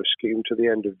furlough scheme to the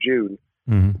end of June.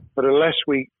 Mm-hmm. But unless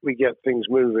we get things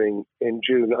moving in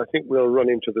June, I think we'll run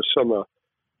into the summer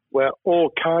where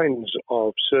all kinds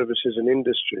of services and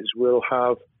industries will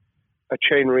have a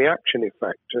chain reaction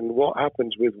effect. And what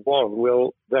happens with one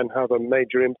will then have a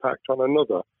major impact on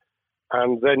another.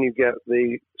 And then you get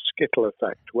the skittle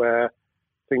effect where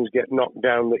things get knocked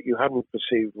down that you hadn't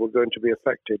perceived were going to be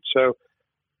affected. So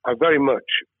I very much,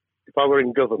 if I were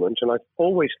in government, and I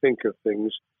always think of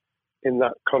things in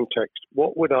that context,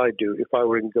 what would I do if I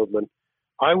were in government?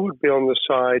 I would be on the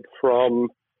side from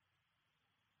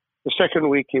the second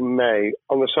week in May,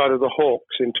 on the side of the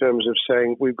hawks in terms of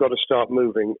saying we've got to start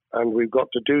moving, and we've got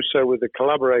to do so with the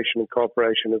collaboration and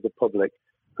cooperation of the public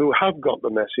who have got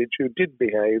the message, who did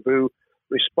behave, who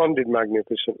responded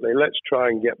magnificently. Let's try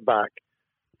and get back,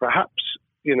 perhaps,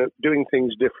 doing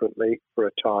things differently for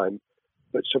a time,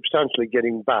 but substantially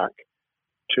getting back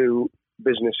to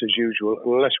business as usual.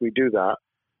 And unless we do that,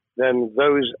 then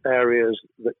those areas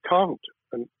that can't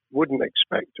and wouldn't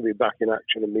expect to be back in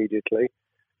action immediately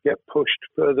get pushed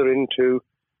further into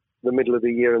the middle of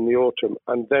the year and the autumn,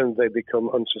 and then they become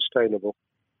unsustainable.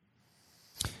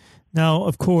 Now,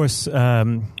 of course,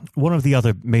 one of the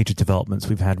other major developments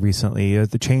we've had recently are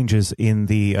the changes in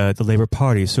the Labour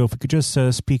Party. So if we could just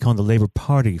speak on the Labour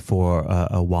Party for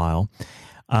a while.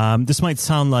 This might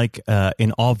sound like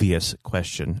an obvious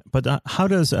question, but how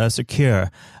does Sir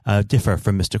Keir differ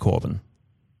from Mr. Corbyn?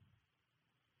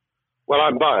 Well,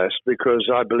 I'm biased because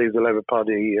I believe the Labour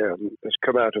Party has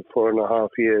come out of 4.5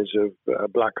 years of a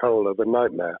black hole of a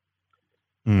nightmare,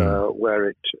 where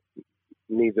it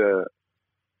neither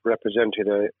represented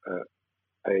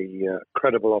a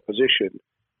credible opposition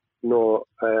nor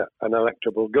an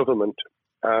electable government.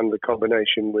 And the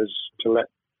combination was to let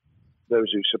those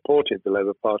who supported the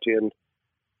Labour Party and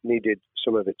needed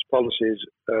some of its policies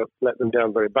let them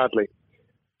down very badly.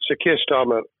 Sir Keir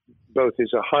Starmer both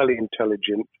is a highly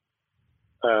intelligent,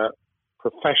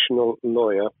 professional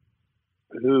lawyer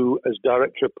who, as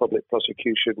Director of Public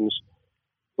Prosecutions,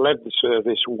 led the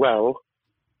service well,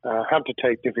 had to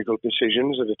take difficult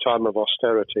decisions at a time of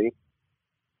austerity,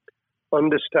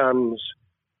 understands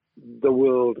the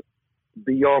world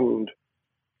beyond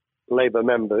Labour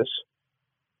members,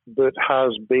 but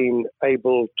has been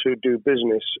able to do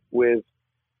business with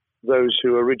those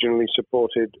who originally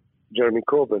supported Jeremy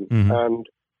Corbyn and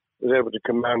was able to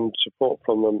command support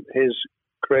from them. His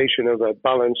creation of a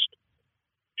balanced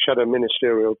shadow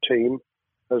ministerial team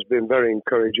has been very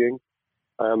encouraging.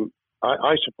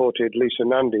 I supported Lisa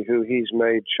Nandy, who he's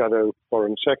made Shadow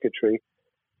Foreign Secretary,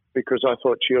 because I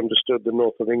thought she understood the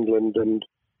north of England and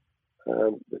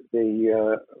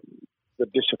the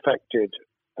disaffected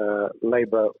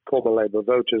former Labour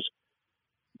voters.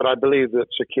 But I believe that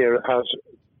Sir Keir has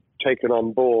taken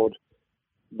on board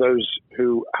those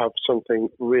who have something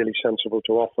really sensible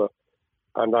to offer,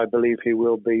 and I believe he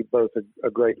will be both a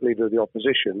great leader of the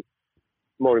opposition.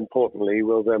 More importantly, he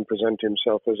will then present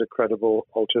himself as a credible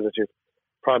alternative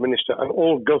Prime Minister. And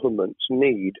all governments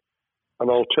need an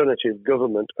alternative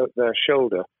government at their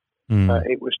shoulder.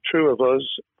 It was true of us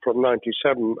from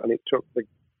 97, and it took the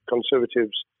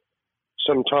Conservatives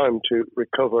some time to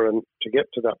recover and to get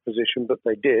to that position, but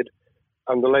they did,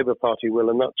 and the Labour Party will,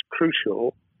 and that's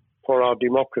crucial for our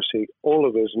democracy. All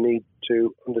of us need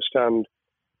to understand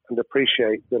and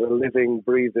appreciate that a living,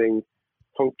 breathing,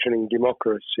 functioning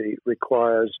democracy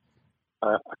requires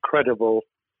a credible,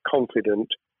 confident,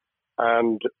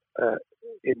 and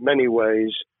in many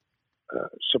ways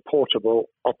supportable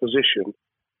opposition,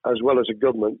 as well as a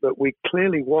government that we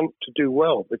clearly want to do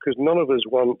well, because none of us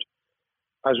want,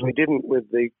 as we didn't with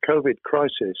the COVID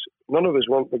crisis, none of us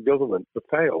want the government to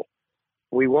fail.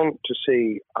 We want to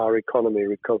see our economy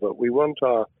recover. We want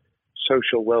our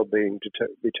social well-being to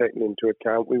be taken into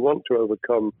account. We want to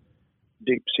overcome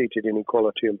deep-seated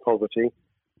inequality and poverty,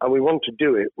 and we want to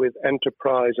do it with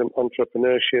enterprise and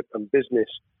entrepreneurship and business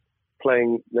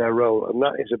playing their role. And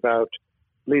that is about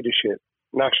leadership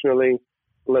nationally,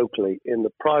 locally, in the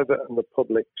private and the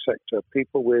public sector,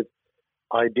 people with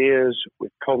ideas,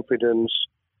 with confidence,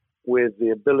 with the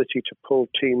ability to pull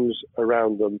teams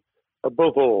around them,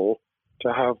 above all,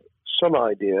 to have some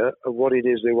idea of what it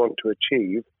is they want to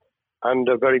achieve and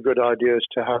a very good idea as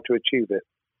to how to achieve it.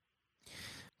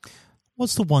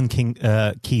 What's the one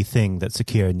key thing that Sir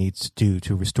Keir needs to do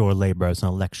to restore Labour as an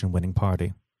election-winning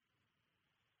party?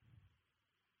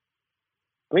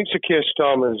 I think Sir Keir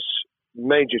Starmer's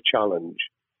major challenge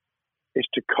is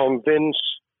to convince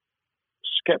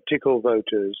sceptical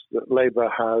voters that Labour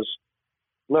has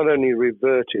not only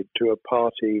reverted to a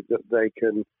party that they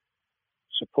can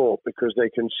support because they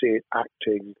can see it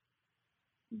acting,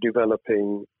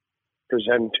 developing,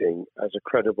 presenting as a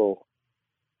credible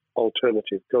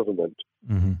alternative government,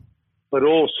 but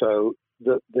also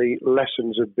that the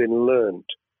lessons have been learned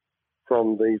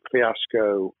from the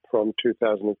fiasco from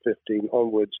 2015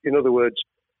 onwards. In other words,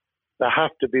 there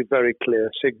have to be very clear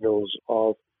signals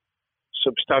of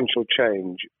substantial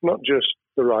change, not just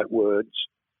the right words,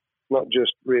 not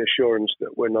just reassurance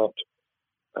that we're not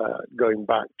going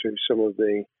back to some of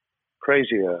the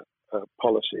crazier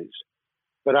policies,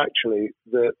 but actually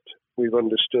that we've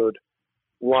understood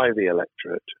why the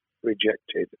electorate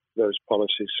rejected those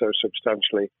policies so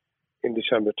substantially in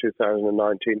December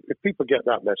 2019. If people get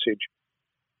that message,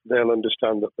 they'll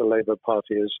understand that the Labour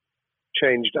Party has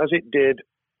changed, as it did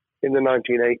in the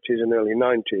 1980s and early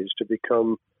 90s, to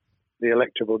become the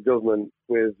electable government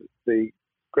with the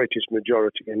greatest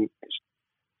majority in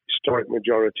historic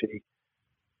majority,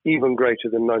 even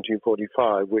greater than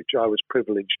 1945, which I was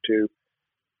privileged to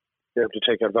be able to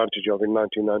take advantage of in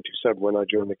 1997 when I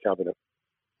joined the cabinet.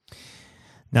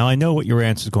 Now, I know what your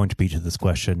answer is going to be to this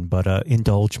question, but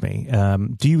indulge me.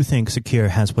 Do you think Sir Keir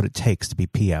has what it takes to be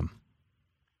PM?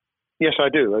 Yes, I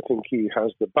do. I think he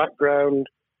has the background,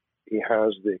 he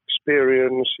has the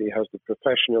experience, he has the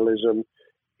professionalism,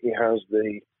 he has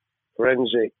the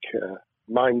forensic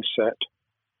mindset,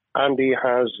 and he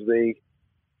has the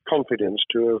confidence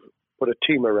to have put a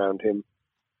team around him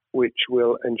which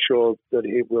will ensure that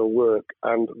it will work.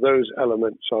 And those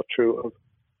elements are true of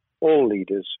all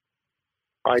leaders.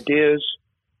 Ideas,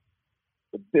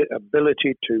 the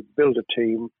ability to build a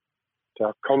team, to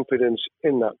have confidence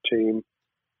in that team,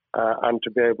 and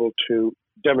to be able to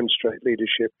demonstrate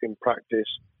leadership in practice,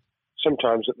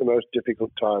 sometimes at the most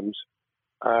difficult times.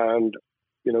 And,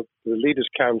 you know, the Leaders'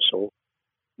 Council,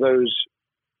 those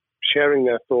sharing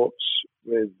their thoughts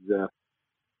with the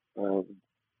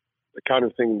kind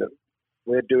of thing that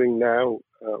we're doing now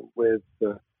with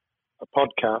a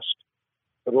podcast,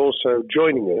 but also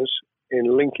joining us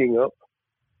in linking up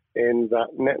in that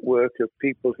network of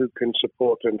people who can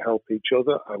support and help each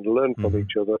other and learn from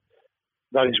each other.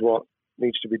 That is what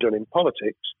needs to be done in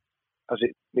politics as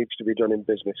it needs to be done in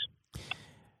business.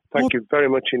 Thank you very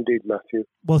much indeed, Matthew.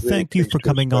 Well, thank you for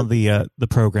coming on the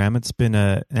program. It's been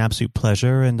an absolute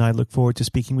pleasure, and I look forward to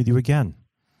speaking with you again.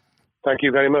 Thank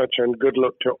you very much, and good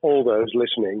luck to all those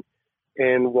listening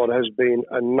in what has been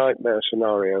a nightmare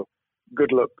scenario.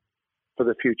 Good luck for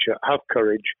the future. Have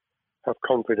courage, have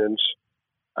confidence,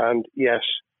 and yes,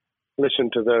 listen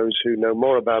to those who know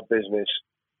more about business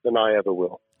than I ever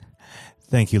will.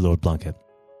 Thank you, Lord Blunkett.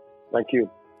 Thank you.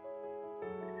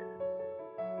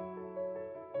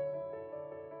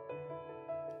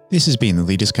 This has been the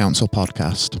Leaders Council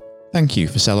podcast. Thank you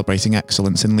for celebrating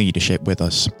excellence in leadership with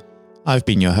us. I've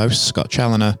been your host, Scott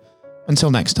Challoner.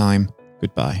 Until next time,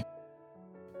 goodbye.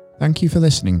 Thank you for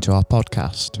listening to our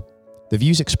podcast. The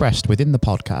views expressed within the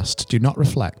podcast do not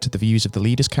reflect the views of the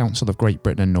Leaders Council of Great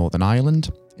Britain and Northern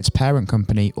Ireland, its parent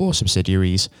company or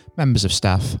subsidiaries, members of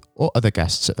staff, or other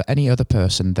guests of any other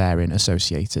person therein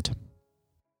associated.